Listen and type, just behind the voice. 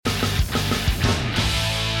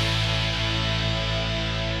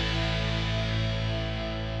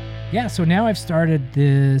Yeah, so now I've started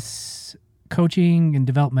this coaching and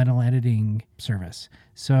developmental editing service.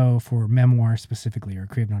 So for memoir specifically, or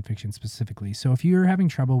creative nonfiction specifically. So if you're having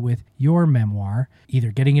trouble with your memoir,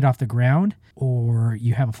 either getting it off the ground or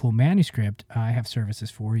you have a full manuscript, I have services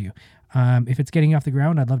for you. If it's getting off the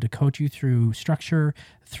ground, I'd love to coach you through structure,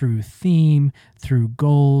 through theme, through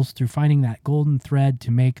goals, through finding that golden thread to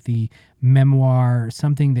make the memoir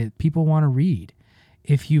something that people want to read.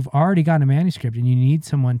 If you've already got a manuscript and you need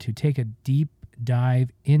someone to take a deep dive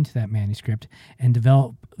into that manuscript and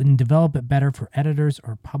develop it better for editors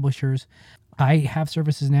or publishers, I have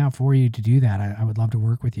services now for you to do that. I would love to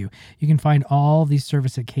work with you. You can find all these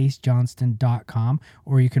services at casejohnston.com,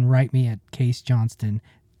 or you can write me at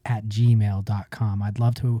casejohnston@gmail.com. I'd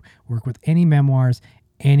love to work with any memoirs,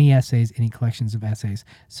 any essays, any collections of essays.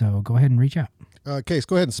 So go ahead and reach out. Case,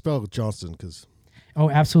 go ahead and spell Johnston, because... Oh,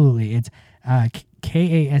 absolutely. It's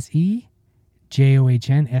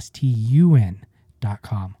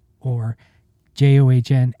KaseJohnston.com or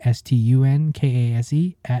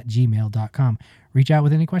JohnstunKase@gmail.com. Reach out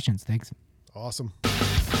with any questions. Thanks. Awesome.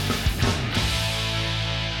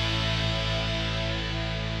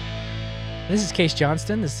 This is Case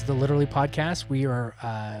Johnston. This is the Literally Podcast. We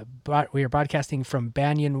are broadcasting from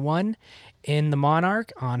Banyan 1 in the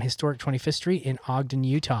Monarch on historic 25th Street in Ogden,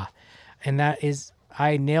 Utah. And that is...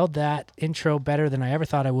 I nailed that intro better than I ever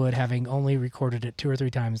thought I would, having only recorded it 2 or 3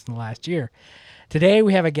 times in the last year. Today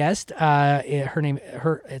we have a guest.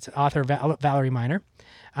 It's author Valerie Miner.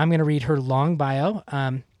 I'm going to read her long bio,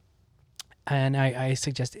 and I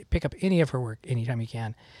suggest pick up any of her work anytime you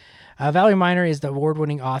can. Valerie Miner is the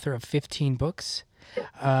award-winning author of 15 books.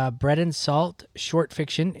 Bread and Salt short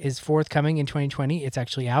fiction is forthcoming in 2020. It's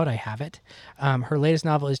actually out. I have it. Her latest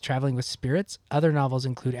novel is Traveling with Spirits. Other novels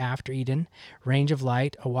include After Eden, Range of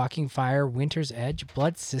Light, A Walking Fire, Winter's Edge,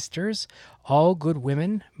 Blood Sisters, All Good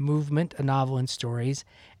Women, Movement, a Novel and Stories,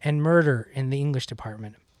 and Murder in the English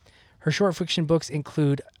department. Her short fiction books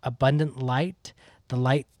include Abundant Light,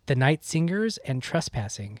 The Night Singers, and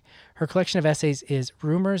Trespassing. Her collection of essays is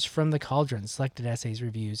Rumors from the Cauldron, Selected Essays,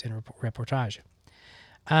 Reviews, and Reportage.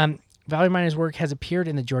 Valerie Miner's work has appeared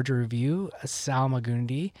in the Georgia Review,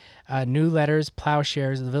 Salmagundi, New Letters,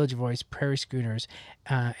 Plowshares, The Village Voice, Prairie Schooners,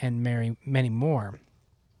 and many more.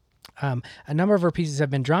 A number of her pieces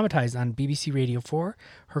have been dramatized on BBC Radio 4.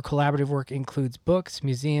 Her collaborative work includes books,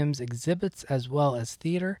 museums, exhibits, as well as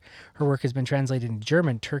theater. Her work has been translated in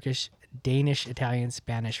German, Turkish, Danish, Italian,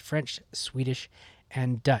 Spanish, French, Swedish,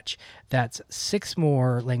 and Dutch. That's 6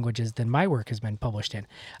 more languages than my work has been published in.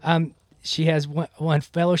 She has won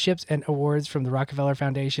fellowships and awards from the Rockefeller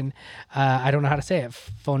Foundation. I don't know how to say it.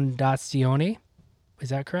 Fondazione. Is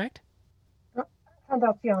that correct?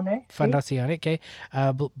 Fondazione, okay.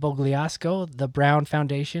 Bogliasco, the Brown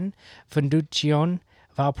Foundation, Fondazione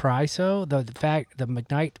Valparaiso, the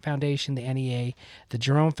McKnight Foundation, the NEA, the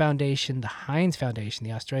Jerome Foundation, the Heinz Foundation,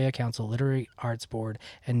 the Australia Council, Literary Arts Board,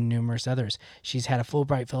 and numerous others. She's had a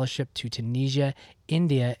Fulbright Fellowship to Tunisia,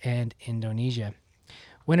 India, and Indonesia.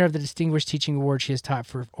 Winner of the Distinguished Teaching Award, she has taught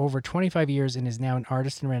for over 25 years and is now an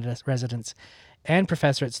artist in residence and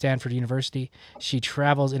professor at Stanford University. She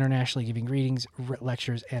travels internationally giving readings,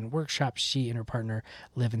 lectures, and workshops. She and her partner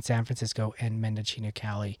live in San Francisco and Mendocino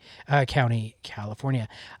County, California.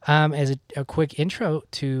 As a quick intro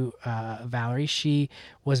to Valerie, she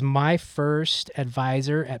was my first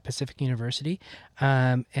advisor at Pacific University.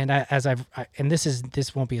 And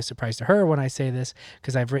this won't be a surprise to her when I say this,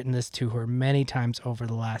 because I've written this to her many times over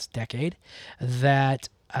the last decade, that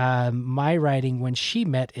my writing, when she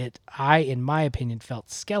met it, in my opinion, felt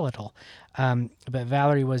skeletal. But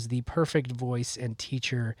Valerie was the perfect voice and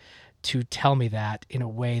teacher to tell me that in a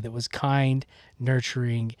way that was kind,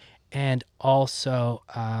 nurturing, and also,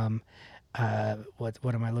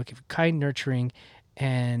 what am I looking for? Kind, nurturing,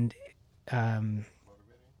 and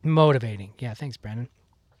motivating. Yeah, thanks, Brandon.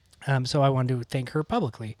 So I wanted to thank her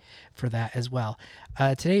publicly for that as well.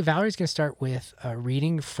 Today, Valerie's going to start with a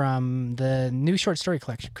reading from the new short story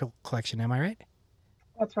collection. Am I right?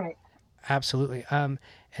 That's right. Absolutely. And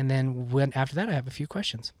then after that, I have a few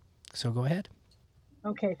questions. So go ahead.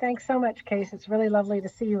 Okay. Thanks so much, Case. It's really lovely to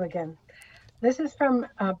see you again. This is from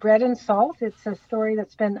Bread and Salt. It's a story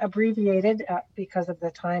that's been abbreviated because of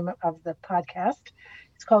the time of the podcast.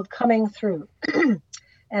 It's called Coming Through.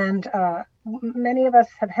 And many of us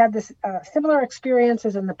have had this similar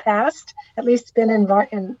experiences in the past, at least been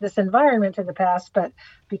in this environment in the past, but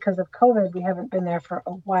because of COVID, we haven't been there for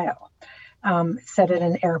a while. Set at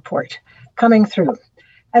an airport. Coming Through.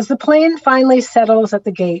 As the plane finally settles at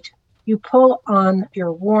the gate, you pull on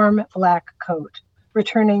your warm black coat,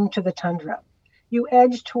 returning to the tundra. You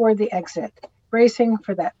edge toward the exit, bracing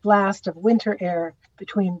for that blast of winter air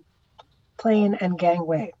between plane and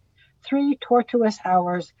gangway. 3 tortuous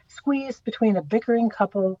hours squeezed between a bickering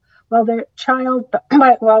couple while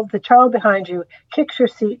while the child behind you kicks your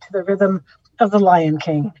seat to the rhythm of the Lion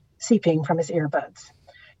King seeping from his earbuds.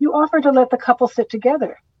 You offer to let the couple sit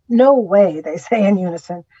together. No way, they say in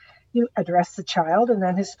unison. You address the child and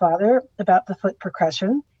then his father about the foot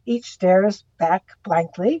percussion. Each stares back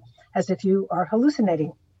blankly as if you are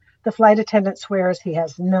hallucinating. The flight attendant swears he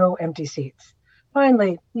has no empty seats.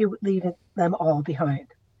 Finally, you leave them all behind.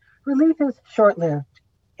 Relief is short-lived.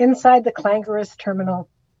 Inside the clangorous terminal,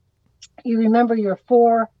 you remember your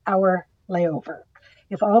 4-hour layover.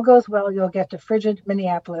 If all goes well, you'll get to frigid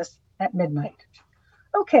Minneapolis at midnight.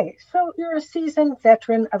 Okay, so you're a seasoned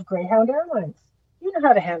veteran of Greyhound Airlines. You know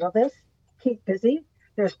how to handle this. Keep busy.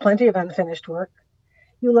 There's plenty of unfinished work.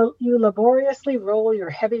 You laboriously roll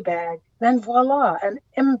your heavy bag, then voila,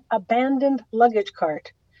 an abandoned luggage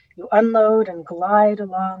cart. You unload and glide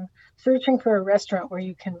along, searching for a restaurant where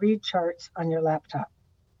you can read charts on your laptop.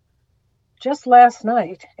 Just last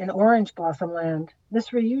night in Orange Blossom Land,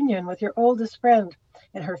 this reunion with your oldest friend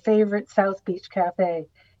in her favorite South Beach cafe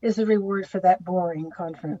is the reward for that boring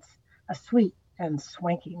conference, a sweet and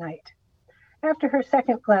swanky night. After her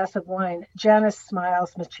second glass of wine, Janice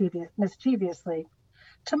smiles mischievously.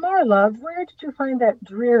 Tamar, love, where did you find that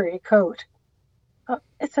dreary coat?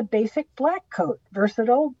 It's a basic black coat,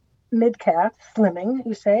 versatile, mid-calf, slimming,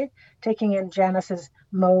 you say, taking in Janice's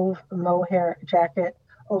mauve mohair jacket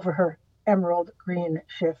over her emerald green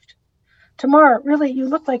shift. Tamar, really, you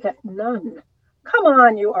look like a nun. Come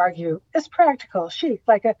on, you argue. It's practical, chic,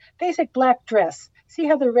 like a basic black dress. See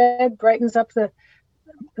how the red brightens up the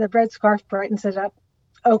red scarf brightens it up?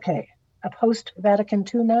 Okay, a post-Vatican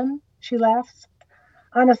II nun? She laughs.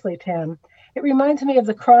 Honestly, Tam, it reminds me of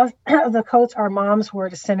the coats our moms wore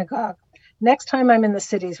to synagogue. Next time I'm in the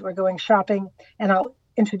cities, we're going shopping, and I'll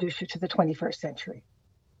introduce you to the 21st century.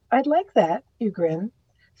 I'd like that, you grin.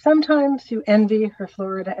 Sometimes you envy her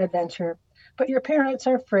Florida adventure, but your parents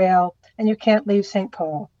are frail, and you can't leave St.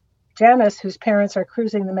 Paul. Janice, whose parents are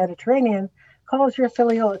cruising the Mediterranean, calls your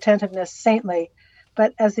filial attentiveness saintly,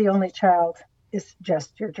 but as the only child, it's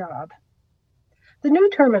just your job. The new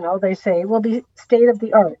terminal, they say, will be state of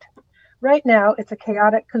the art. Right now, it's a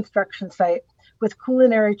chaotic construction site with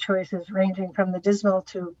culinary choices ranging from the dismal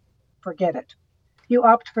to forget it. You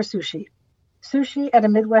opt for sushi. Sushi at a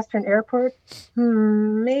Midwestern airport?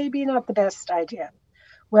 Maybe not the best idea.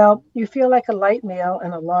 Well, you feel like a light meal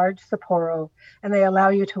in a large Sapporo, and they allow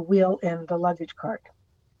you to wheel in the luggage cart.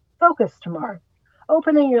 Focus, Tamar.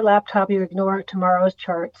 Opening your laptop, you ignore tomorrow's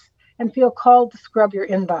charts and feel called to scrub your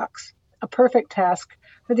inbox, a perfect task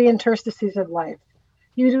for the interstices of life.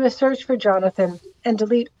 You do a search for Jonathan and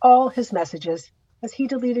delete all his messages as he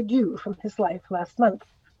deleted you from his life last month.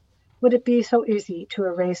 Would it be so easy to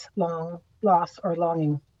erase long loss or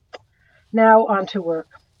longing? Now on to work.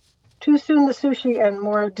 Too soon the sushi and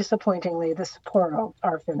more disappointingly the Sapporo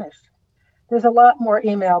are finished. There's a lot more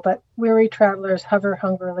email, but weary travelers hover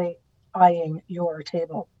hungrily, eyeing your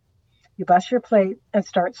table. You bust your plate and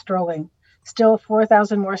start strolling. Still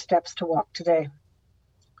 4,000 more steps to walk today.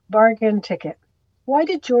 Bargain ticket. Why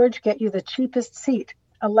did George get you the cheapest seat,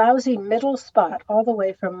 a lousy middle spot all the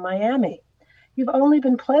way from Miami? You've only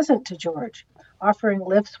been pleasant to George, offering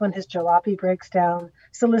lifts when his jalopy breaks down,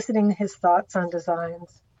 soliciting his thoughts on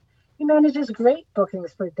designs. He manages great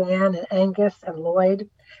bookings for Dan and Angus and Lloyd.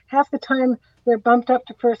 Half the time, they're bumped up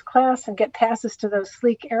to first class and get passes to those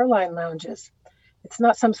sleek airline lounges. It's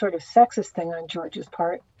not some sort of sexist thing on George's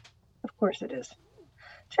part. Of course it is.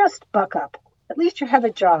 Just buck up. At least you have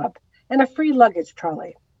a job and a free luggage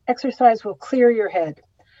trolley. Exercise will clear your head.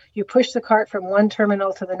 You push the cart from one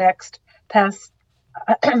terminal to the next, past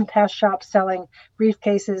shops selling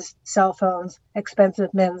briefcases, cell phones,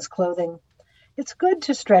 expensive men's clothing. It's good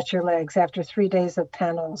to stretch your legs after 3 days of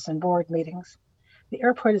panels and board meetings. The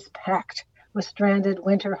airport is packed with stranded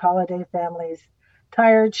winter holiday families,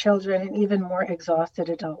 tired children, and even more exhausted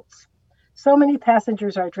adults. So many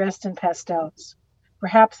passengers are dressed in pastels,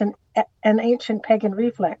 perhaps an ancient pagan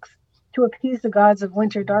reflex to appease the gods of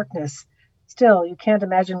winter darkness. Still, you can't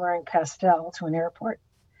imagine wearing pastel to an airport.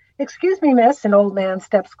 Excuse me, miss, an old man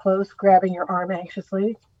steps close, grabbing your arm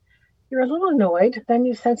anxiously. You're a little annoyed, then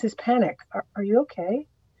you sense his panic. Are you okay?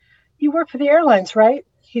 You work for the airlines, right?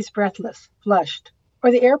 He's breathless, flushed.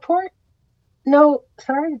 Or the airport? No,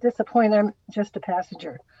 sorry to disappoint, I'm just a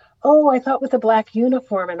passenger. Oh, I thought with a black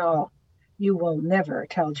uniform and all. You will never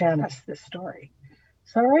tell Janice this story.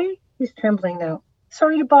 Sorry? He's trembling now.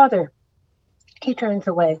 Sorry to bother. He turns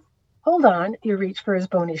away. Hold on, you reach for his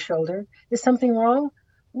bony shoulder. Is something wrong?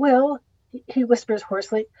 Will, He whispers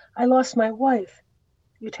hoarsely, I lost my wife.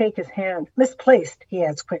 You take his hand. Misplaced, he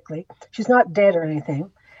adds quickly. She's not dead or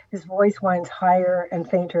anything. His voice winds higher and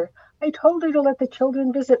fainter. I told her to let the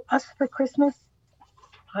children visit us for Christmas.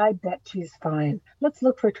 I bet she's fine. Let's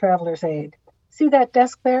look for traveler's aid. See that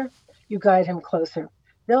desk there? You guide him closer.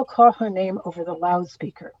 They'll call her name over the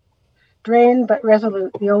loudspeaker. Drained but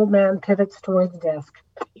resolute, the old man pivots toward the desk.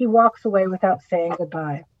 He walks away without saying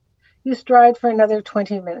goodbye. You stride for another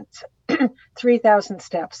 20 minutes, 3,000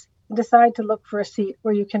 steps, and decide to look for a seat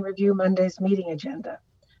where you can review Monday's meeting agenda.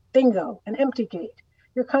 Bingo, an empty gate.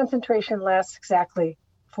 Your concentration lasts exactly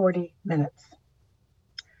 40 minutes.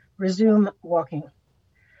 Resume walking.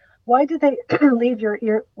 Why did they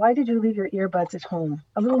why did you leave your earbuds at home?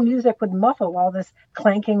 A little music would muffle all this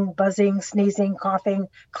clanking, buzzing, sneezing, coughing,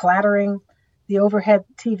 clattering. The overhead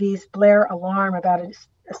TVs blare alarm about a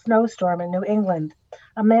snowstorm in New England.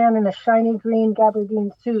 A man in a shiny green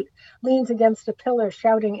gabardine suit leans against a pillar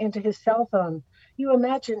shouting into his cell phone. You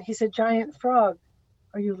imagine he's a giant frog.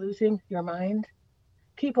 Are you losing your mind?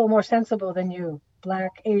 People more sensible than you,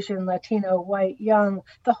 Black, Asian, Latino, white, young,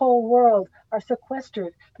 the whole world, are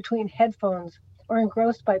sequestered between headphones or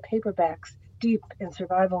engrossed by paperbacks, deep in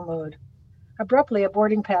survival mode. Abruptly, a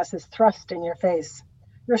boarding pass is thrust in your face.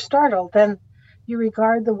 You're startled, then you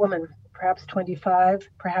regard the woman, perhaps 25,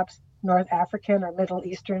 perhaps North African or Middle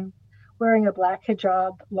Eastern, wearing a black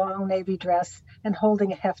hijab, long navy dress, and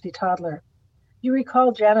holding a hefty toddler. You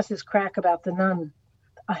recall Janice's crack about the nun.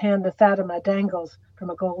 A hand of Fatima dangles from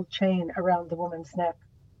a gold chain around the woman's neck.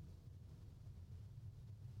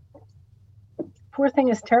 Poor thing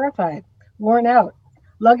is terrified, worn out,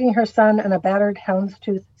 lugging her son in a battered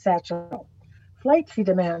houndstooth satchel. Flight, she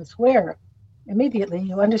demands. Where? Immediately,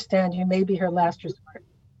 you understand you may be her last resort.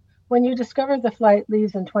 When you discover the flight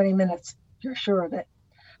leaves in 20 minutes, you're sure of it.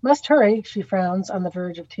 Must hurry, she frowns on the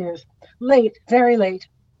verge of tears. Late, very late.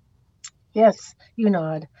 Yes, you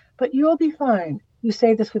nod, but you'll be fine. You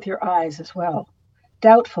say this with your eyes as well.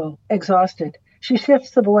 Doubtful, exhausted, she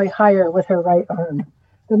shifts the boy higher with her right arm.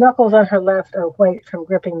 The knuckles on her left are white from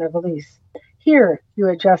gripping the valise. Here, you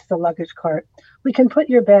adjust the luggage cart. We can put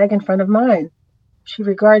your bag in front of mine. She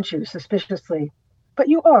regards you suspiciously. But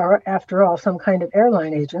you are, after all, some kind of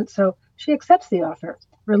airline agent, so she accepts the offer,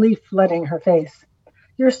 relief flooding her face.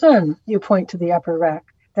 Your son, you point to the upper rack,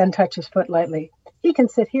 then touch his foot lightly. He can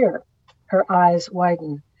sit here. Her eyes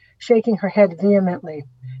widen. Shaking her head vehemently,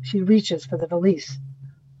 she reaches for the valise.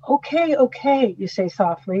 Okay, you say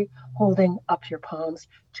softly, holding up your palms.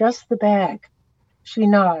 Just the bag. She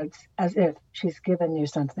nods, as if she's given you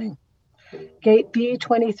something. Gate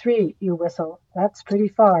B23, you whistle. That's pretty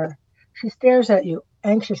far. She stares at you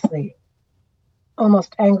anxiously,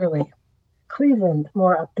 almost angrily. Cleveland,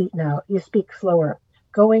 more upbeat now. You speak slower.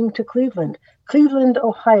 Going to Cleveland. Cleveland,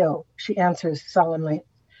 Ohio, she answers solemnly.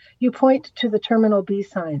 You point to the Terminal B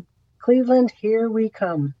sign. Cleveland, here we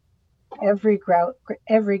come. Every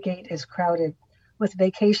gate is crowded, with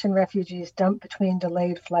vacation refugees dumped between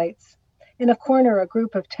delayed flights. In a corner, a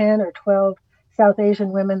group of 10 or 12 South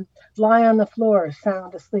Asian women lie on the floor,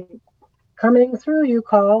 sound asleep. Coming through, you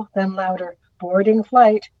call, then louder, boarding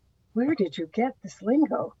flight. Where did you get this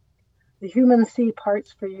lingo? The human sea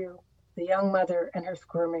parts for you, the young mother and her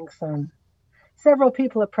squirming son. Several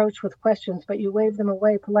people approach with questions, but you wave them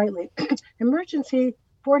away politely. Emergency,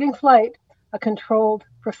 boarding flight, a controlled,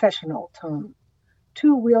 professional tone.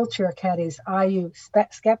 Two wheelchair caddies eye you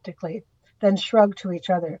skeptically, then shrug to each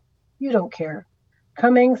other. You don't care.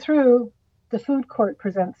 Coming through, the food court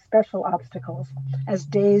presents special obstacles as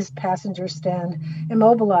dazed passengers stand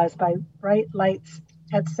immobilized by bright lights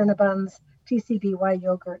at Cinnabons, TCBY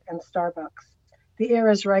yogurt, and Starbucks. The air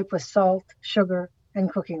is ripe with salt, sugar,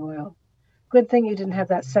 and cooking oil. Good thing you didn't have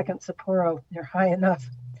that second Sapporo. You're high enough.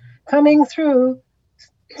 Coming through,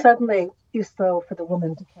 suddenly you slow for the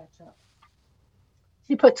woman to catch up.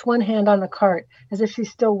 She puts one hand on the cart as if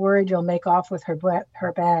she's still worried you'll make off with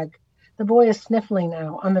her bag. The boy is sniffling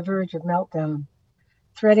now, on the verge of meltdown.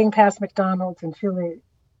 Threading past McDonald's and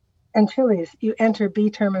Chili's, you enter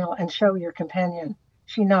B terminal and show your companion.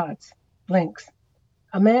 She nods, blinks.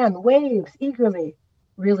 A man waves eagerly.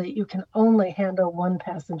 Really, you can only handle one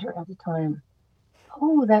passenger at a time.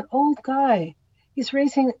 Oh, that old guy. He's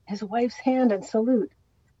raising his wife's hand in salute.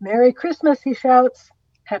 Merry Christmas, he shouts.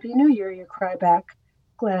 Happy New Year, you cry back,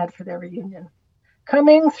 glad for their reunion.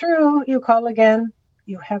 Coming through, you call again.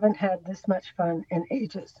 You haven't had this much fun in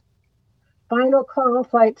ages. Final call,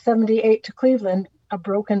 flight 78 to Cleveland. A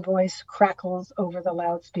broken voice crackles over the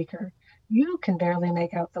loudspeaker. You can barely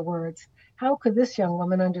make out the words. How could this young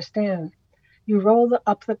woman understand? You roll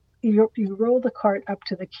the cart up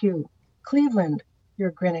to the queue. Cleveland,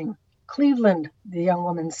 you're grinning. Cleveland, the young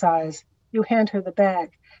woman sighs. You hand her the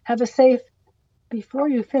bag. Have a safe. Before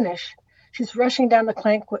you finish, she's rushing down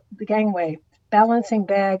the gangway, balancing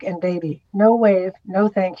bag and baby. No wave, no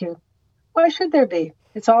thank you. Why should there be?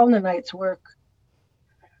 It's all in the night's work.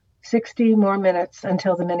 60 more minutes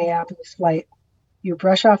until the Minneapolis flight. You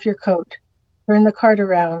brush off your coat, turn the cart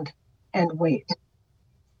around, and wait.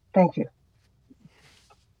 Thank you.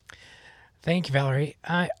 Thank you, Valerie.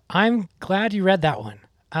 I'm glad you read that one.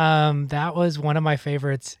 That was one of my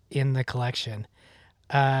favorites in the collection.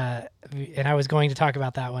 And I was going to talk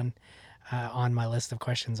about that one on my list of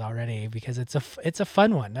questions already because it's a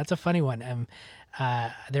fun one. That's a funny one.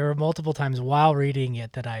 There were multiple times while reading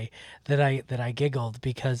it that I giggled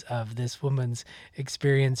because of this woman's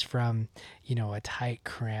experience from a tight,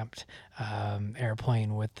 cramped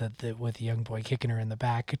airplane with the young boy kicking her in the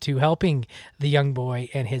back to helping the young boy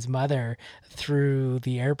and his mother through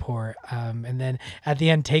the airport, and then at the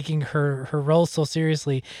end taking her role so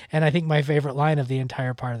seriously. And I think my favorite line of the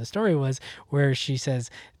entire part of the story was where she says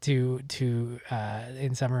to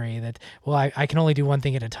in summary that, well, I can only do one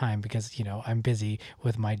thing at a time because I'm busy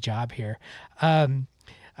with my job here.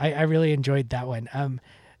 I really enjoyed that one.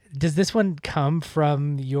 Does this one come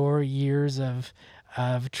from your years of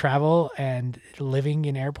travel and living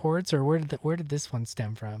in airports, or where did this one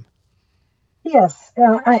stem from? Yes,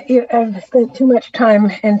 I've spent too much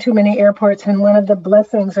time in too many airports, and one of the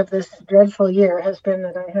blessings of this dreadful year has been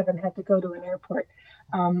that I haven't had to go to an airport.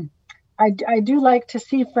 I do like to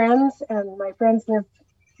see friends, and my friends live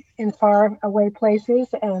in far away places,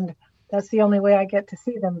 and that's the only way I get to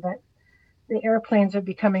see them. But the airplanes are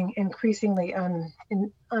becoming increasingly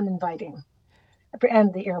uninviting,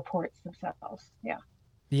 and the airports themselves. Yeah.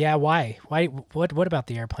 Yeah. Why? What about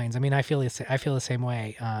the airplanes? I mean, I feel the same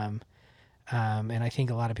way. And I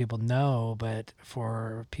think a lot of people know, but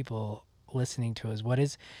for people listening to us,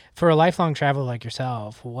 for a lifelong traveler like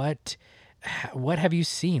yourself, what have you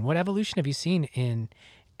seen? What evolution have you seen in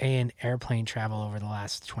airplane travel over the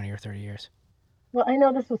last 20 or 30 years? Well, I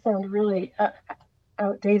know this will sound really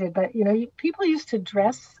outdated, but people used to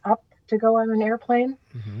dress up to go on an airplane,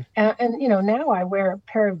 Mm-hmm. and now I wear a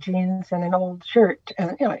pair of jeans and an old shirt,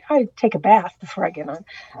 and I take a bath before I get on.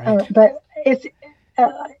 Right. But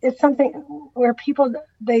it's something where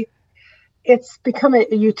it's become a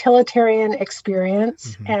utilitarian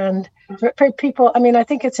experience, Mm-hmm. and for people, I mean, I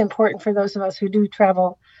think it's important for those of us who do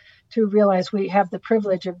travel to realize we have the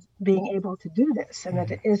privilege of being able to do this, and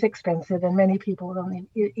that it is expensive, and many people don't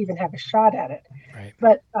even have a shot at it. Right.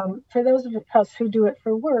 But for those of us who do it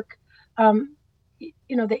for work,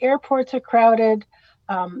 the airports are crowded.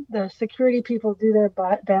 The security people do their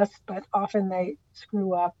best, but often they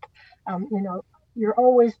screw up. You're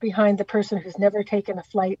always behind the person who's never taken a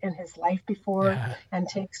flight in his life before, Yeah. and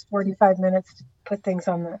takes 45 minutes to put things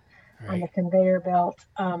on the Right. conveyor belt.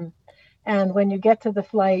 And when you get to the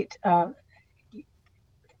flight,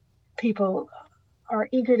 people are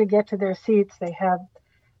eager to get to their seats. They have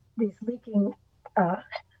these leaking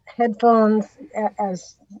headphones,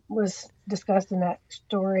 as was discussed in that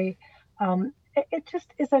story. It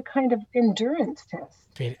just is a kind of endurance test.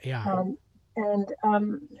 Yeah.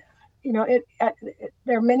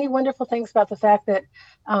 There are many wonderful things about the fact that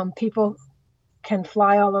people can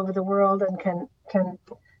fly all over the world and can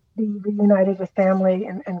be reunited with family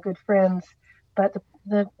and good friends, but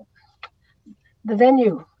the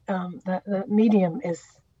venue, the medium is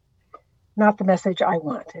not the message I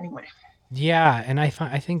want anyway. Yeah, and I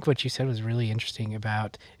think what you said was really interesting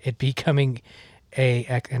about it becoming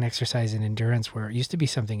an exercise in endurance, where it used to be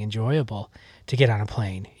something enjoyable to get on a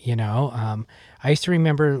plane. I used to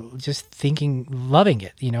remember just loving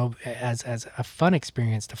it, as a fun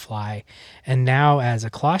experience to fly, and now as a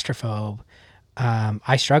claustrophobe,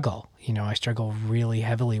 I struggle. I struggle really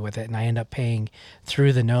heavily with it, and I end up paying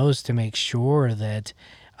through the nose to make sure that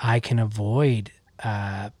I can avoid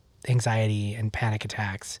anxiety and panic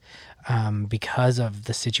attacks because of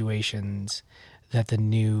the situations that the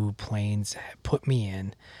new planes put me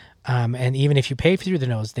in. And even if you pay through the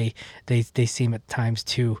nose, they seem at times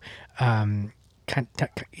to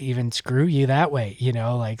even screw you that way,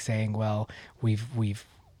 like saying, well, we've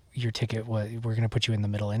your ticket we're going to put you in the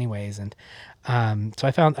middle anyways. And so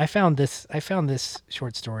I found this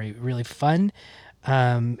short story really fun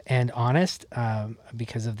and honest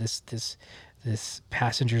because of this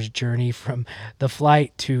passenger's journey from the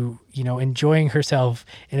flight to enjoying herself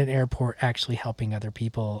in an airport, actually helping other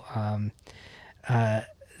people.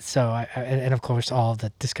 and of course all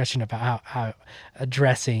the discussion about how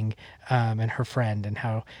dressing and her friend, and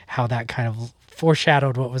how that kind of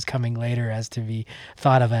foreshadowed what was coming later, as to be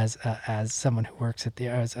thought of as someone who works at the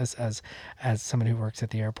as someone who works at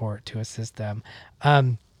the airport to assist them.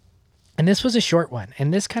 And this was a short one,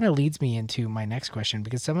 and this kind of leads me into my next question,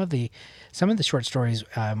 because some of the short stories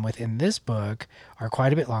within this book are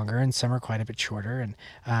quite a bit longer, and some are quite a bit shorter.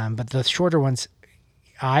 And but the shorter ones,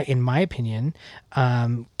 in my opinion,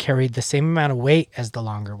 carried the same amount of weight as the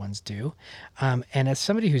longer ones do. And as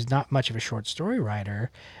somebody who's not much of a short story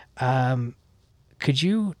writer, could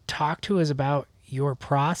you talk to us about your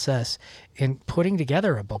process in putting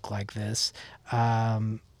together a book like this?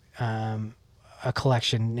 A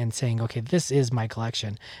collection, and saying, okay, this is my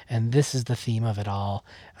collection and this is the theme of it all,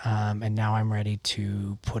 and now I'm ready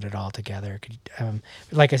to put it all together.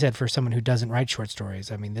 Like I said, for someone who doesn't write short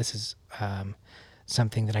stories, I mean, this is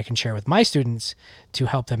something that I can share with my students to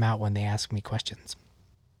help them out when they ask me questions.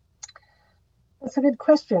 That's a good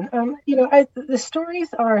question. The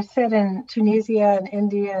stories are set in Tunisia and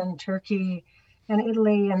India and Turkey and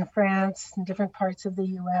Italy and France and different parts of the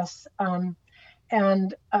U.S.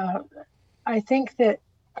 And I think that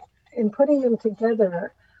in putting them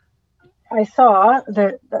together, I saw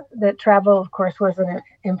that travel, of course, was an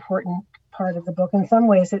important part of the book. In some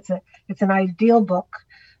ways, it's an ideal book,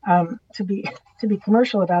 to be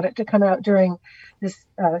commercial about it, to come out during this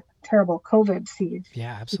terrible COVID siege.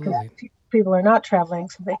 Yeah, absolutely. Because people are not traveling,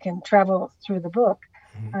 so they can travel through the book.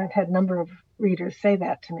 Mm-hmm. I've had a number of readers say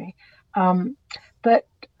that to me. But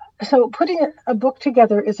so putting a book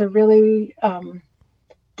together is a really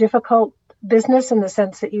difficult business, in the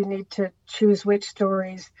sense that you need to choose which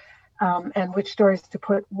stories and which stories to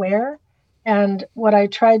put where. And what I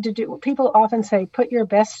tried to do, people often say, put your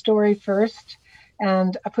best story first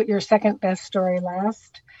and put your second best story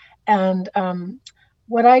last. And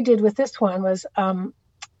what I did with this one was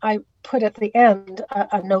I put at the end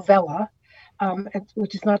a novella,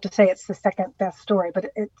 which is not to say it's the second best story, but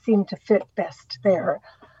it seemed to fit best there,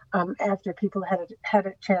 after people had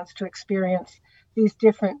a chance to experience these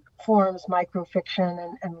different forms,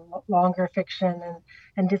 microfiction and longer fiction,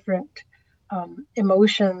 and different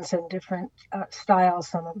emotions and different styles.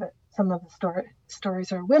 Some of the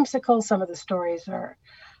stories are whimsical. Some of the stories are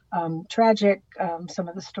tragic. Some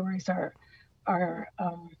of the stories are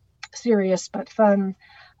serious but fun.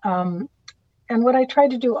 And what I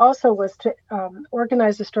tried to do also was to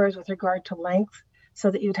organize the stories with regard to length, so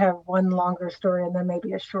that you'd have one longer story and then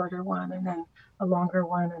maybe a shorter one, and then a longer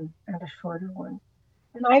one and a shorter one.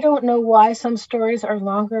 And I don't know why some stories are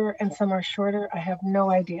longer and some are shorter. I have no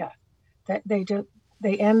idea. That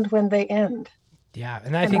they end when they end. Yeah,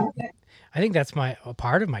 and I think that's a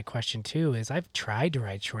part of my question too. Is I've tried to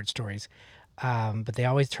write short stories, but they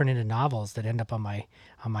always turn into novels that end up on my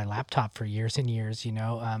laptop for years and years.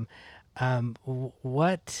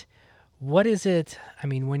 What is it? I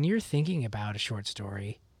mean, when you're thinking about a short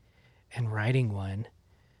story and writing one,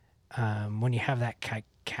 when you have that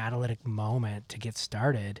catalytic moment to get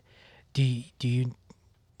started, do you?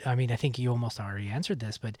 I mean, I think you almost already answered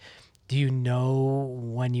this, but do you know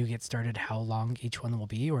when you get started how long each one will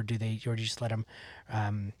be, or do you just let them?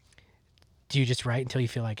 Do you just write until you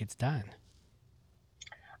feel like it's done?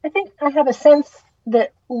 I think I have a sense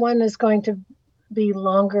that one is going to be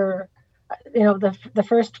longer. The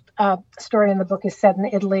first story in the book is set in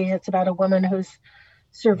Italy. It's about a woman who's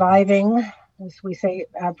surviving, as we say,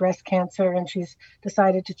 breast cancer, and she's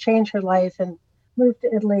decided to change her life and move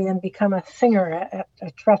to Italy and become a singer at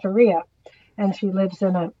a trattoria. And she lives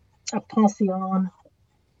in a pension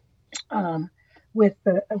with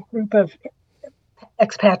a group of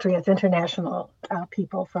expatriates, international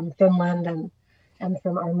people from Finland and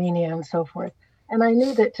from Armenia and so forth. And I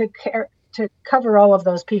knew that to cover all of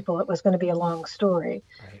those people, it was going to be a long story.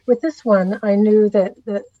 Right. With this one, I knew that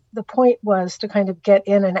the point was to kind of get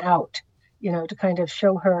in and out, to kind of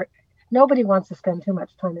show her. Nobody wants to spend too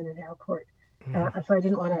much time in an airport. So I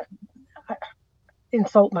didn't want to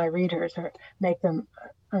insult my readers or make them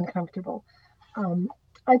uncomfortable.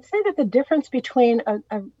 I'd say that the difference between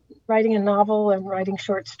writing a novel and writing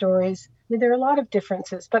short stories, I mean, there are a lot of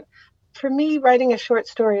differences, but for me, writing a short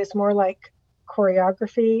story is more like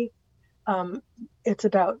choreography. It's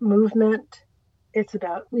about movement. It's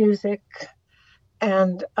about music.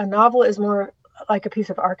 And a novel is more like a piece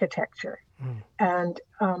of architecture. And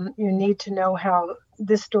you need to know how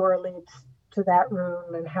this door leads to that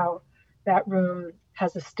room, and how that room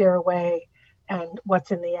has a stairway, and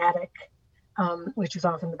what's in the attic, which is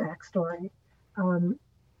often the backstory.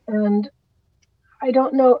 And I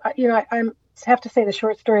don't know, I have to say the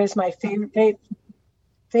short story is my favorite.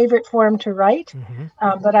 favorite form to write,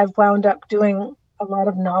 Mm-hmm. but I've wound up doing a lot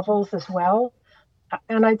of novels as well.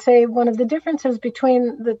 And I'd say one of the differences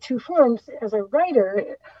between the two forms as a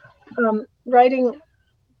writer, writing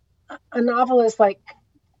a novel is like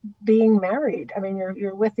being married. I mean,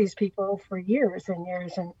 you're with these people for years and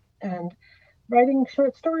years, and writing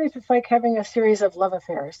short stories, it's like having a series of love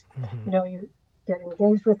affairs. Mm-hmm. You get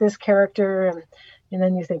engaged with this character, and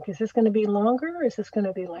then you think, is this going to be longer? Is this going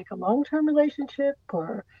to be like a long-term relationship,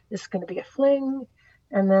 or is this going to be a fling?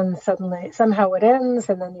 And then suddenly, somehow it ends,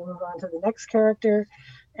 and then you move on to the next character.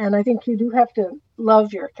 And I think you do have to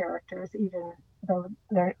love your characters, even though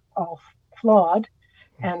they're all flawed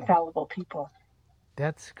and fallible people.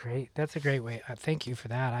 That's great. That's a great way. Thank you for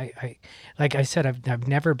that. Like I said, I've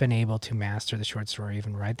never been able to master the short story,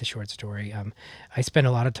 even write the short story. I spend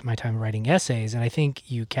a lot of my time writing essays, and I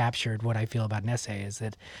think you captured what I feel about an essay is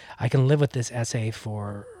that I can live with this essay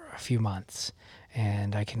for a few months,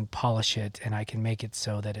 and I can polish it, and I can make it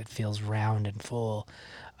so that it feels round and full.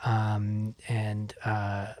 And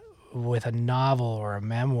with a novel or a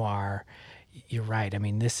memoir, you're right. I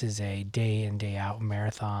mean, this is a day in, day out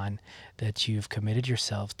marathon that you've committed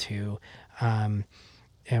yourself to. And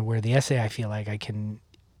where the essay, I feel like I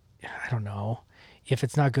don't know, if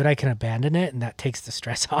it's not good, I can abandon it, and that takes the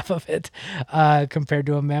stress off of it compared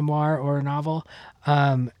to a memoir or a novel.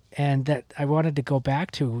 And that I wanted to go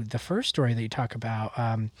back to the first story that you talk about,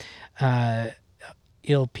 uh,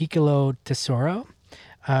 Il Piccolo Tesoro.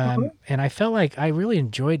 And I felt like I really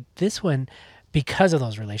enjoyed this one because of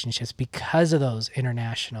those relationships, because of those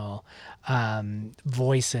international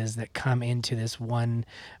voices that come into this one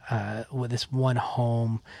with this one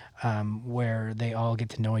home where they all get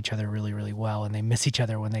to know each other really, really well, and they miss each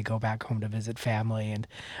other when they go back home to visit family. And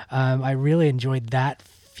I really enjoyed that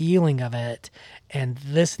feeling of it, and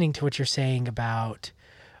listening to what you're saying about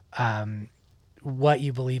what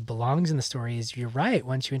you believe belongs in the story. Is you're right.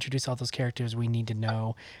 Once you introduce all those characters, we need to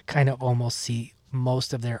know, kind of almost see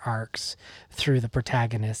most of their arcs through the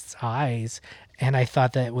protagonist's eyes. And I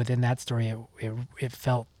thought that within that story, it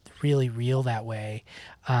felt really real that way,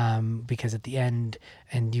 because at the end,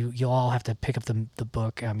 and you'll all have to pick up the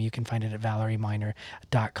book. You can find it at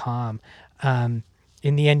valerieminer.com.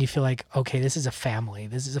 In the end, you feel like, okay, this is a family.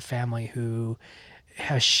 This is a family who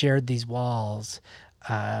has shared these walls,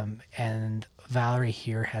 and Valerie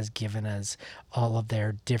here has given us all of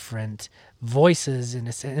their different voices in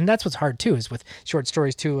a sense. And that's what's hard too, is with short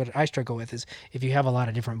stories too. What I struggle with is if you have a lot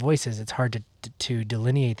of different voices, it's hard to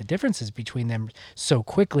delineate the differences between them so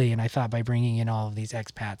quickly. And I thought by bringing in all of these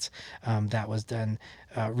expats, that was done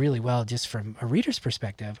really well, just from a reader's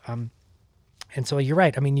perspective. And so you're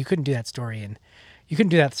right. I mean, you couldn't do that story in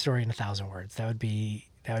 1,000 words. That would be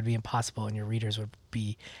impossible, and your readers would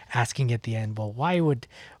be asking at the end, well, why would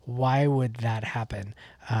that happen?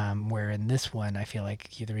 Where in this one, I feel like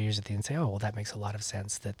the readers at the end say, oh, well, that makes a lot of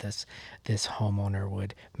sense that this homeowner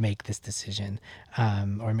would make this decision,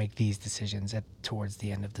 or make these decisions towards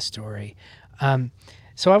the end of the story.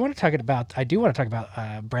 So I do want to talk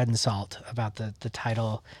about Bread and Salt, about the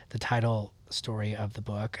title story of the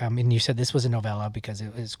book. And you said this was a novella because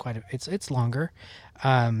it was it's longer.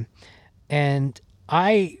 And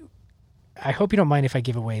I hope you don't mind if I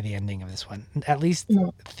give away the ending of this one, at least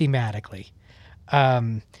thematically,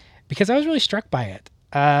 because I was really struck by it.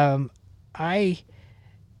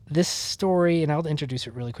 This story, and I'll introduce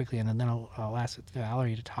it really quickly, and then I'll ask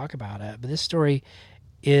Valerie to talk about it. But this story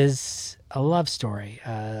is a love story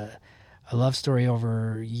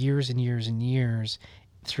over years and years and years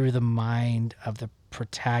through the mind of the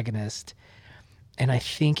protagonist, and I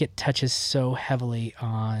think it touches so heavily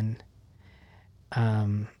on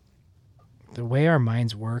the way our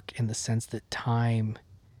minds work, in the sense that time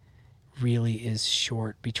really is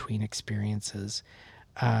short between experiences.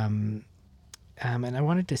 And I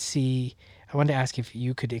wanted to ask if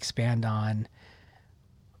you could expand on,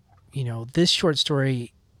 this short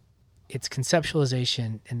story, its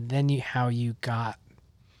conceptualization, and then how you got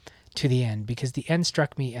to the end, because the end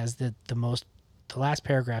struck me as the last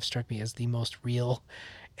paragraph struck me as the most real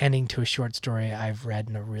ending to a short story I've read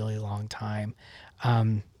in a really long time,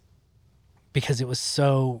 because it was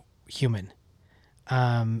so human,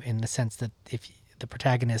 in the sense that if the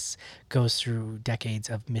protagonist goes through decades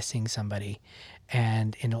of missing somebody,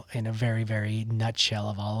 and in a very, very nutshell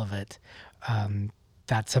of all of it,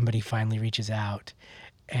 that somebody finally reaches out,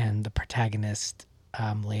 and the protagonist,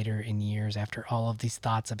 later in years, after all of these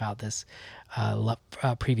thoughts about this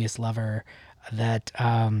previous lover, that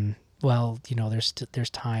there's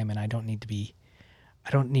time, and I don't need to be I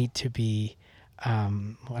don't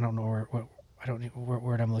know I don't know what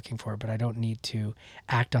word I'm looking for, but I don't need to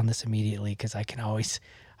act on this immediately because I can always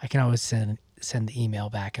send the email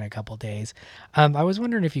back in a couple days. I was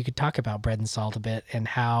wondering if you could talk about Bread and Salt a bit and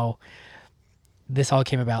how this all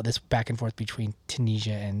came about, this back and forth between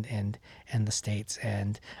Tunisia and the States,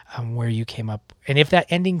 and where you came up, and if that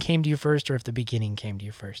ending came to you first or if the beginning came to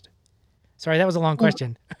you first. Sorry, that was a long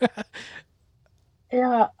question.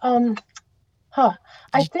 Yeah. Huh.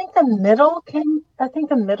 I think the middle came. I think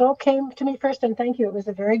the middle came to me first, and thank you. It was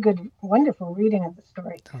a very good, wonderful reading of the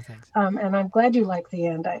story. Oh, thanks. And I'm glad you liked the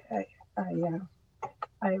end.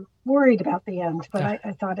 I worried about the end, but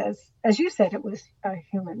I thought, as you said, it was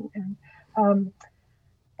human,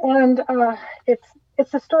 and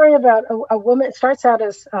it's a story about a woman. It starts out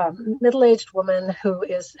as a middle-aged woman who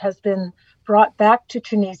has been brought back to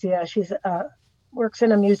Tunisia. She's works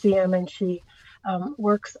in a museum, and she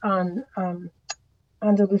works on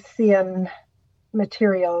Andalusian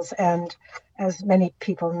materials. And as many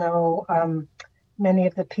people know, many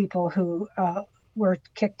of the people who were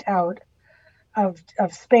kicked out of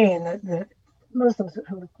Spain, the Muslims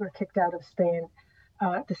who were kicked out of Spain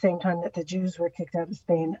at the same time that the Jews were kicked out of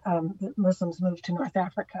Spain, the Muslims moved to North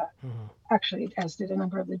Africa, actually, as did a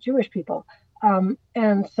number of the Jewish people.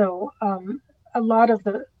 And so a lot of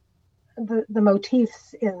the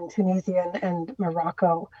motifs in Tunisia and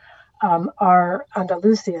Morocco are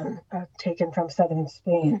Andalusian, taken from southern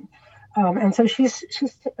Spain. And so she's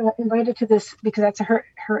invited to this because that's her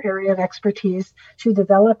area of expertise. She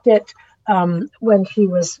developed it when she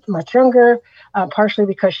was much younger, partially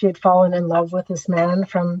because she had fallen in love with this man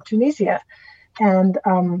from Tunisia. And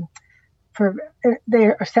they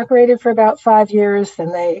are separated for about 5 years,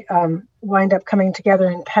 and they wind up coming together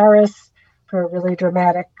in Paris for a really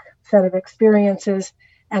dramatic set of experiences.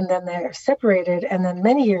 And then they're separated. And then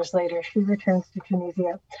many years later, she returns to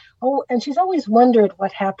Tunisia. Oh, and she's always wondered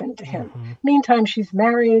what happened to him. Meantime, she's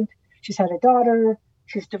married. She's had a daughter.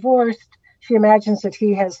 She's divorced. She imagines that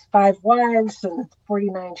he has 5 wives and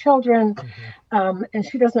 49 children. And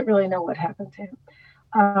she doesn't really know what happened to him.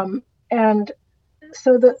 And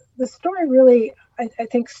so the story really, I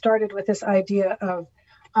think, started with this idea of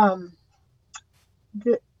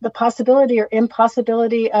the possibility or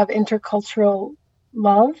impossibility of intercultural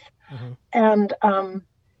love, and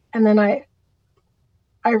then I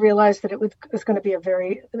realized that it was going to be it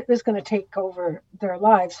was going to take over their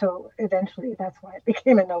lives. So eventually, that's why it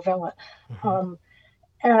became a novella.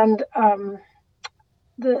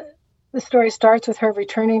 The story starts with her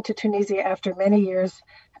returning to Tunisia after many years,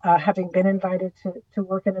 having been invited to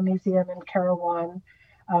work in a museum in Kairouan,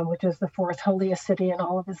 which is the 4th holiest city in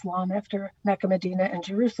all of Islam after Mecca, Medina, and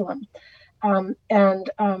Jerusalem.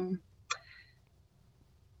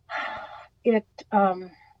 It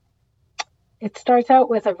starts out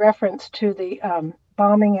with a reference to the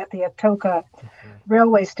bombing at the Atocha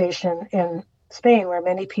railway station in Spain, where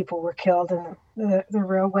many people were killed, and the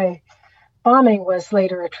railway bombing was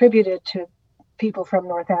later attributed to people from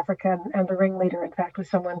North Africa, and the ringleader, in fact, was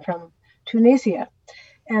someone from Tunisia.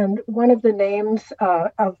 And one of the names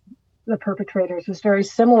of the perpetrators was very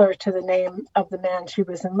similar to the name of the man she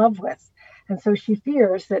was in love with. And so she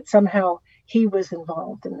fears that somehow he was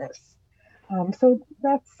involved in this. So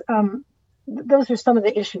those are some of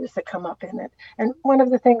the issues that come up in it. And one of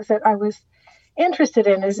the things that I was interested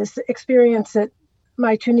in is this experience that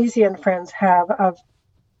my Tunisian friends have of,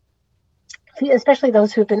 especially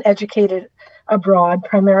those who've been educated abroad,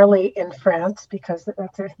 primarily in France, because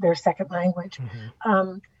that's their second language.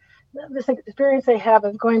 This experience they have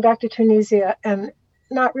of going back to Tunisia and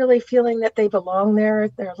not really feeling that they belong there.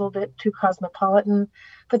 They're a little bit too cosmopolitan.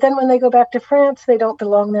 But then when they go back to France, they don't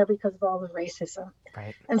belong there because of all the racism.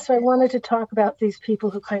 Right. And so I wanted to talk about these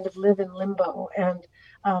people who kind of live in limbo. And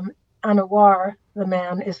Anouar, the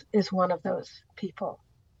man, is one of those people.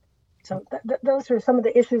 So those are some of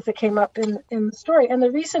the issues that came up in the story. And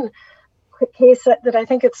the reason case that I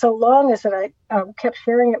think it's so long is that I kept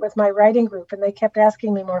sharing it with my writing group, and they kept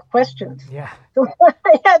asking me more questions. Yeah. So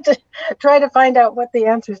I had to try to find out what the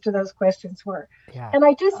answers to those questions were. Yeah. And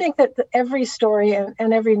I do think that every story and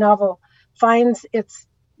every novel finds its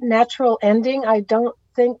natural ending. I don't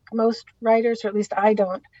think most writers, or at least I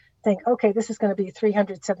don't, think, okay, this is going to be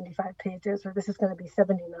 375 pages or this is going to be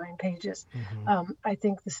 79 pages. I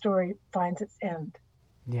think the story finds its end.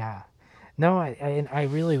 Yeah. No, I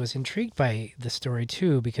really was intrigued by the story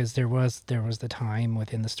too, because there was the time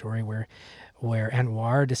within the story where where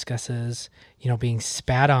Anwar discusses, being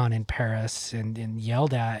spat on in Paris and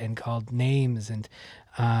yelled at and called names and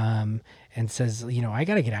says, I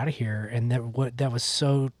got to get out of here. And that was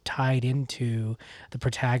so tied into the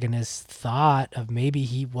protagonist's thought of maybe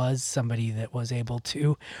he was somebody that was able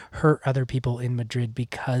to hurt other people in Madrid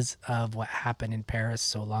because of what happened in Paris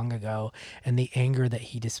so long ago and the anger that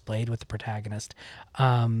he displayed with the protagonist.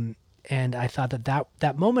 And I thought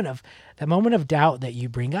that moment of doubt that you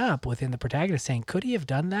bring up within the protagonist saying, could he have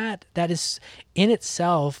done that? That is in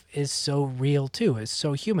itself is so real too. It's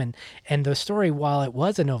so human. And the story, while it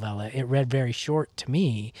was a novella, it read very short to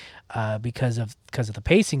me because of the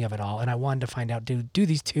pacing of it all. And I wanted to find out, do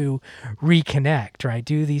these two reconnect, right?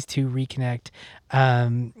 Do these two reconnect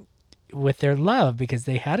with their love, because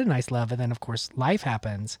they had a nice love. And then of course life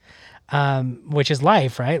happens, which is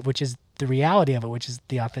life, right? Which is the reality of it, which is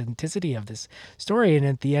the authenticity of this story. And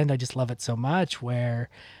at the end, I just love it so much where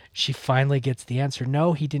she finally gets the answer.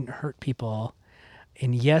 No, he didn't hurt people.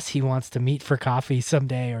 And yes, he wants to meet for coffee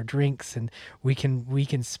someday or drinks, and we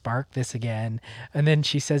can spark this again. And then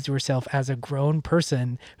she says to herself, as a grown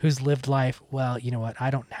person who's lived life, well, you know what?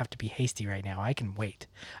 I don't have to be hasty right now. I can wait.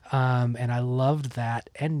 And I loved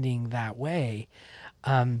that ending that way.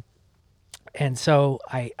 And so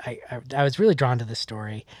I was really drawn to this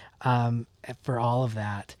story for all of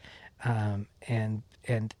that, and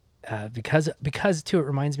because too, it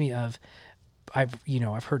reminds me of I've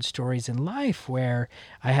heard stories in life where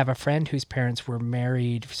I have a friend whose parents were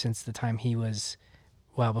married since the time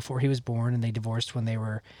before he was born, and they divorced when they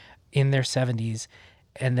were in their 70s,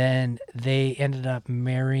 and then they ended up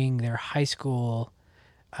marrying their high school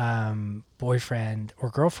boyfriend or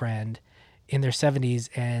girlfriend in their 70s.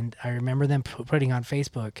 And I remember them putting on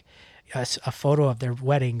Facebook a photo of their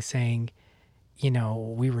wedding saying,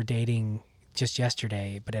 we were dating just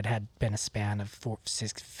yesterday, but it had been a span of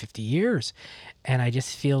 50 years. And I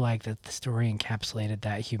just feel like that the story encapsulated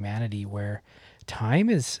that humanity where time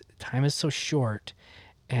is so short,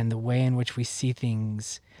 and the way in which we see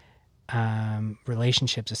things,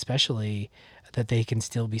 relationships especially, that they can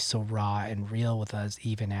still be so raw and real with us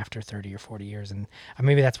even after 30 or 40 years. And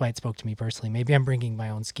maybe that's why it spoke to me personally. Maybe I'm bringing my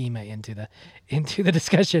own schema into the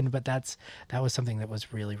discussion, but that was something that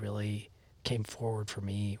was really, really came forward for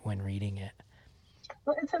me when reading it.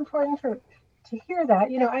 Well, it's important to hear that.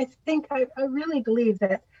 I think I really believe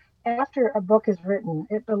that after a book is written,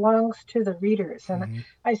 it belongs to the readers. And Mm-hmm.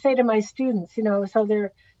 I say to my students, so there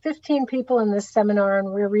are 15 people in this seminar,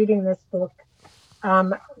 and we're reading this book.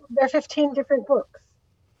 There are 15 different books.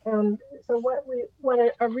 And so what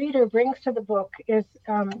a reader brings to the book is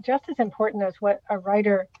just as important as what a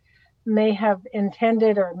writer may have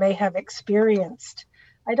intended or may have experienced.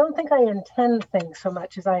 I don't think I intend things so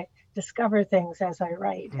much as I discover things as I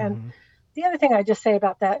write. Mm-hmm. And the other thing I just say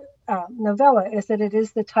about that novella is that it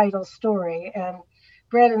is the title story, and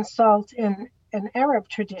bread and salt in an Arab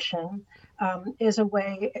tradition is a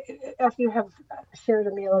way, after you have shared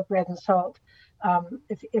a meal of bread and salt,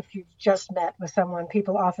 if you've just met with someone,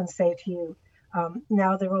 people often say to you,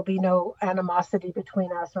 now there will be no animosity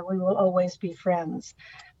between us, or we will always be friends.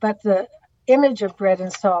 But the image of bread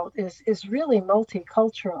and salt is really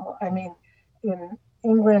multicultural. I mean, in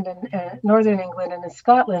England and Northern England and in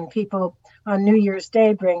Scotland, people on New Year's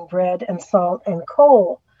Day bring bread and salt and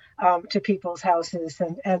coal to people's houses.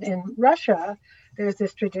 And in Russia, there's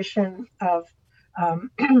this tradition of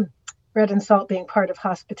bread and salt being part of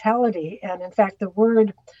hospitality. And in fact, the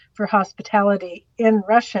word for hospitality in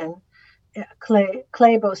Russian,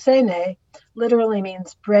 klebosene, literally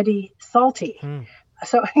means bready, salty.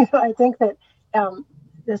 So I think that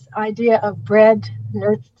this idea of bread,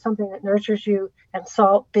 something that nurtures you, and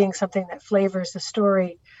salt being something that flavors the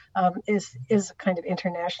story, is a kind of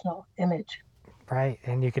international image. Right,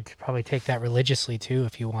 and you could probably take that religiously too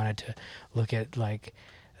if you wanted to look at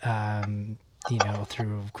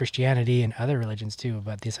through Christianity and other religions too,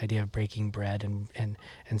 about this idea of breaking bread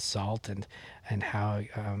and salt and how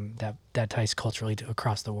that ties culturally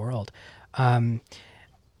across the world.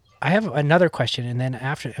 I have another question, and then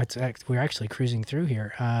after we're actually cruising through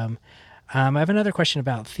here. I have another question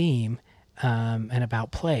about theme and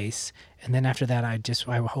about place, and then after that, I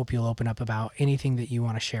hope you'll open up about anything that you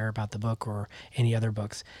want to share about the book or any other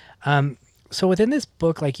books. So within this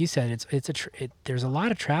book, like you said, there's a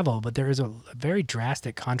lot of travel, but there is a very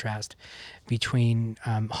drastic contrast between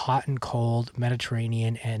hot and cold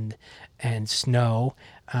Mediterranean and snow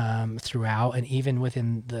throughout, and even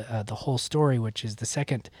within the whole story, which is the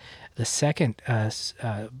second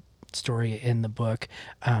story in the book.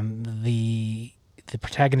 The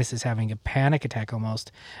protagonist is having a panic attack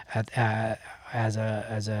almost as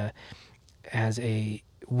a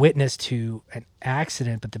witness to an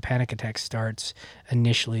accident, but the panic attack starts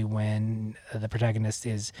initially when the protagonist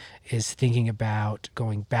is thinking about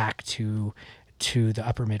going back to the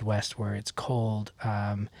upper Midwest where it's cold,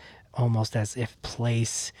 almost as if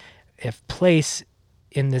place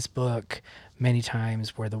in this book many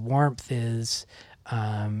times where the warmth is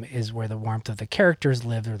where the warmth of the characters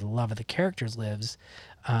live, or the love of the characters lives,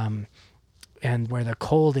 and where the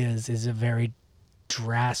cold is a very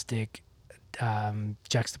drastic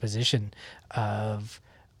juxtaposition of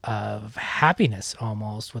happiness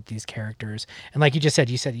almost with these characters. And like you just said,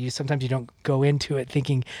 you sometimes you don't go into it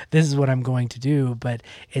thinking this is what I'm going to do, but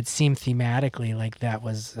it seemed thematically like that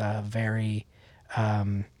was very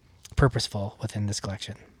purposeful within this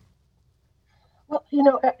collection. Well,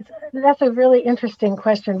 that's a really interesting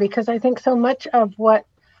question, because I think so much of what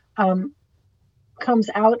comes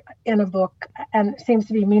out in a book and seems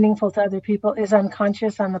to be meaningful to other people is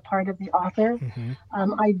unconscious on the part of the author.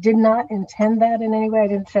 I did not intend that in any way. I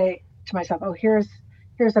didn't say to myself, "Oh, here's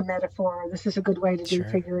a metaphor. This is a good way to do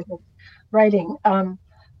figurative writing."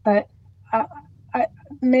 But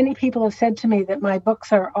many people have said to me that my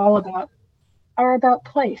books are about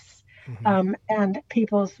place, and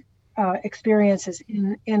people's experiences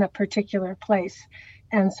in a particular place.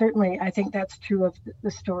 And certainly, I think that's true of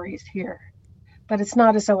the stories here. But it's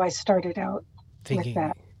not as though I started out thinking with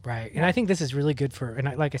that. Right. And I think this is really good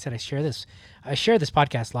like I said, I share this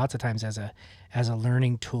podcast lots of times as a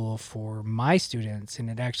learning tool for my students. And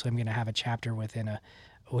I'm going to have a chapter within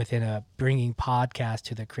a bringing podcast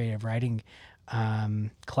to the creative writing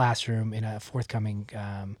classroom in a forthcoming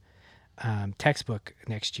textbook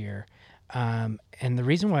next year. And the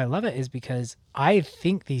reason why I love it is because I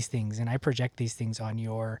think these things and I project these things on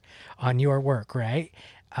your work, right?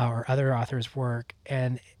 Or other authors' work.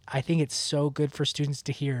 And I think it's so good for students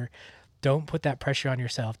to hear, don't put that pressure on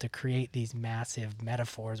yourself to create these massive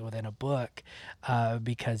metaphors within a book,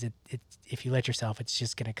 because if you let yourself, it's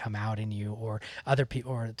just going to come out in you, or other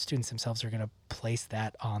people or students themselves are going to place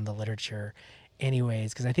that on the literature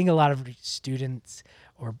anyways. Because I think a lot of students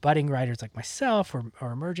or budding writers like myself or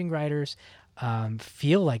emerging writers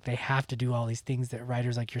feel like they have to do all these things that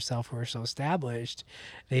writers like yourself who are so established,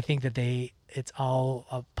 they think that it's all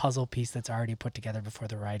a puzzle piece that's already put together before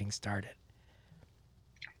the writing started.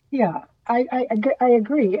 Yeah, I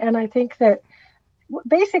agree. And I think that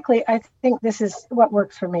basically, I think this is what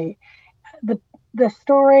works for me. The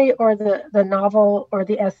story or the novel or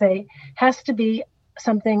the essay has to be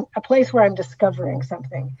a place where I'm discovering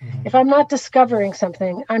something. If I'm not discovering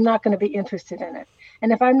something, I'm not going to be interested in it.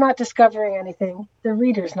 And if I'm not discovering anything, the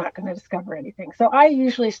reader's not going to discover anything. So I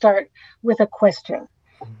usually start with a question,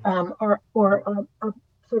 or a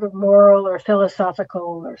sort of moral or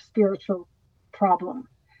philosophical or spiritual problem,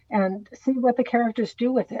 and see what the characters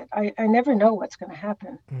do with it. I never know what's going to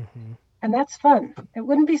happen. And that's fun. It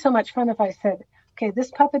wouldn't be so much fun if I said, okay, this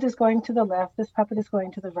puppet is going to the left, this puppet is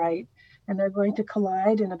going to the right, and they're going to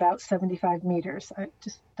collide in about 75 meters. It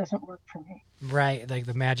just doesn't work for me. Right. Like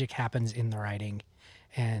the magic happens in the writing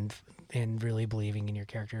and really believing in your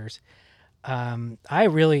characters. This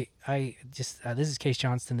is Case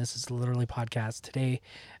Johnston. This is Literally Podcast. Today,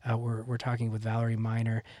 we're talking with Valerie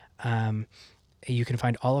Miner. You can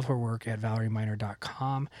find all of her work at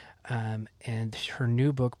valerieminer.com. And her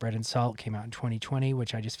new book, Bread and Salt, came out in 2020,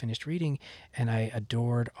 which I just finished reading, and I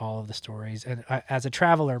adored all of the stories. And as a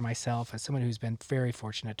traveler myself, as someone who's been very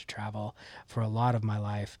fortunate to travel for a lot of my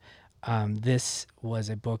life, this was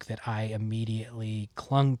a book that I immediately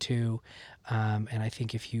clung to. And I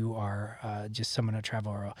think if you are just someone, a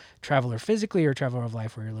traveler physically or a traveler of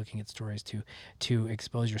life, where you're looking at stories to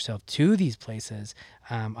expose yourself to these places,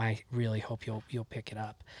 I really hope you'll pick it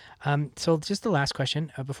up. So just the last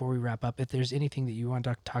question before we wrap up, if there's anything that you want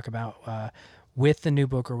to talk about with the new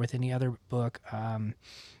book or with any other book,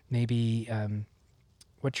 maybe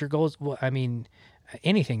what's your goals? Well, I mean,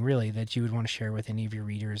 anything really that you would want to share with any of your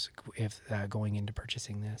readers if going into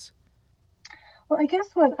purchasing this. Well, I guess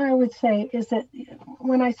what I would say is that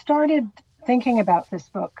when I started thinking about this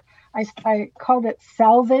book, I called it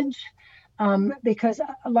Salvage, because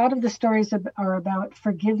a lot of the stories are about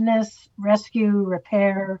forgiveness, rescue,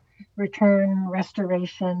 repair, return,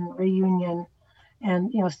 restoration, reunion,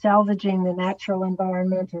 and salvaging the natural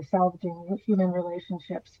environment or salvaging human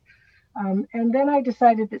relationships. And then I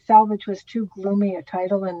decided that Salvage was too gloomy a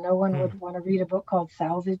title, and no one would want to read a book called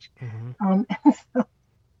Salvage. And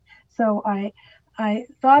so I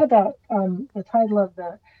thought about the title of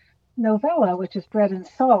the novella, which is Bread and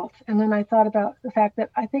Salt. And then I thought about the fact that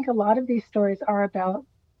I think a lot of these stories are about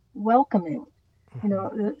welcoming.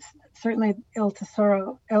 Certainly Il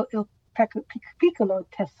Piccolo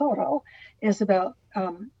Tesoro is about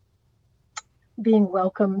being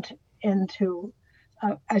welcomed into,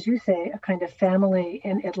 as you say, a kind of family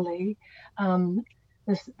in Italy.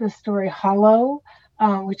 This story Hollow,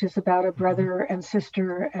 which is about a brother and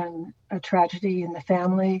sister and a tragedy in the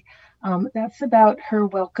family. That's about her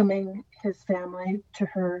welcoming his family to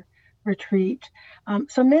her retreat.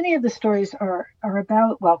 So many of the stories are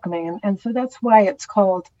about welcoming, and so that's why it's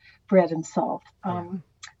called Bread and Salt,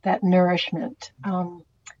 that nourishment.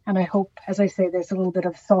 And I hope, as I say, there's a little bit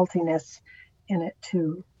of saltiness in it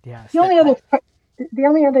too. Yes. The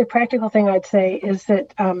only other practical thing I'd say is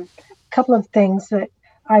that a couple of things that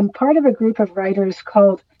I'm part of a group of writers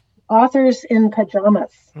called Authors in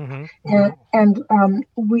Pajamas. And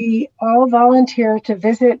we all volunteer to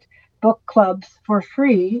visit book clubs for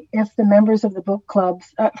free if the members of the book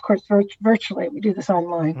clubs, of course, virtually, we do this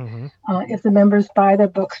online, if the members buy the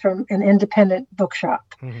books from an independent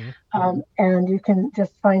bookshop. And you can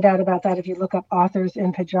just find out about that if you look up Authors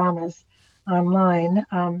in Pajamas online.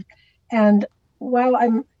 And while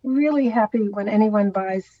I'm really happy when anyone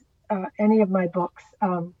buys any of my books,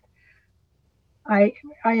 I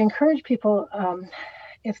encourage people,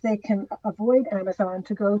 if they can avoid Amazon,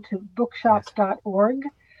 to go to bookshop.org,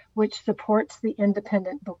 which supports the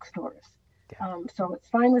independent bookstores. So it's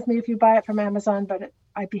fine with me if you buy it from Amazon, but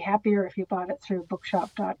I'd be happier if you bought it through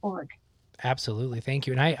bookshop.org. Absolutely. Thank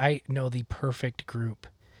you. And I know the perfect group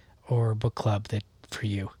or book club that for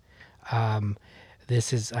you. I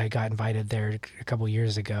got invited there a couple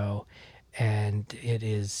years ago, and it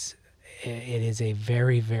is a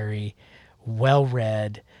very, very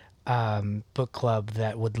well-read book club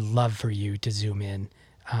that would love for you to zoom in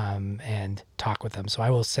and talk with them. So I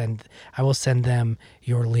will send them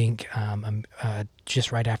your link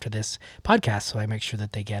just right after this podcast, so I make sure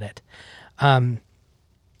that they get it.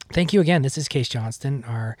 Thank you again. This is Case Johnston.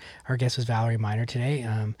 Our guest was Valerie Miner today,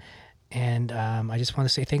 and I just want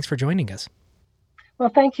to say thanks for joining us. Well,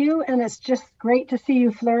 thank you, and it's just great to see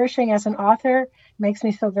you flourishing as an author. It makes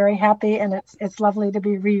me so very happy, and it's lovely to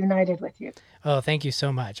be reunited with you. Oh, thank you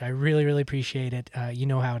so much. I really, really appreciate it. You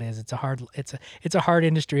know how it is. It's a hard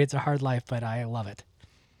industry. It's a hard life, but I love it.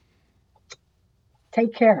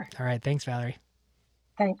 Take care. All right. Thanks, Valerie.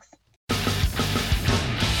 Thanks.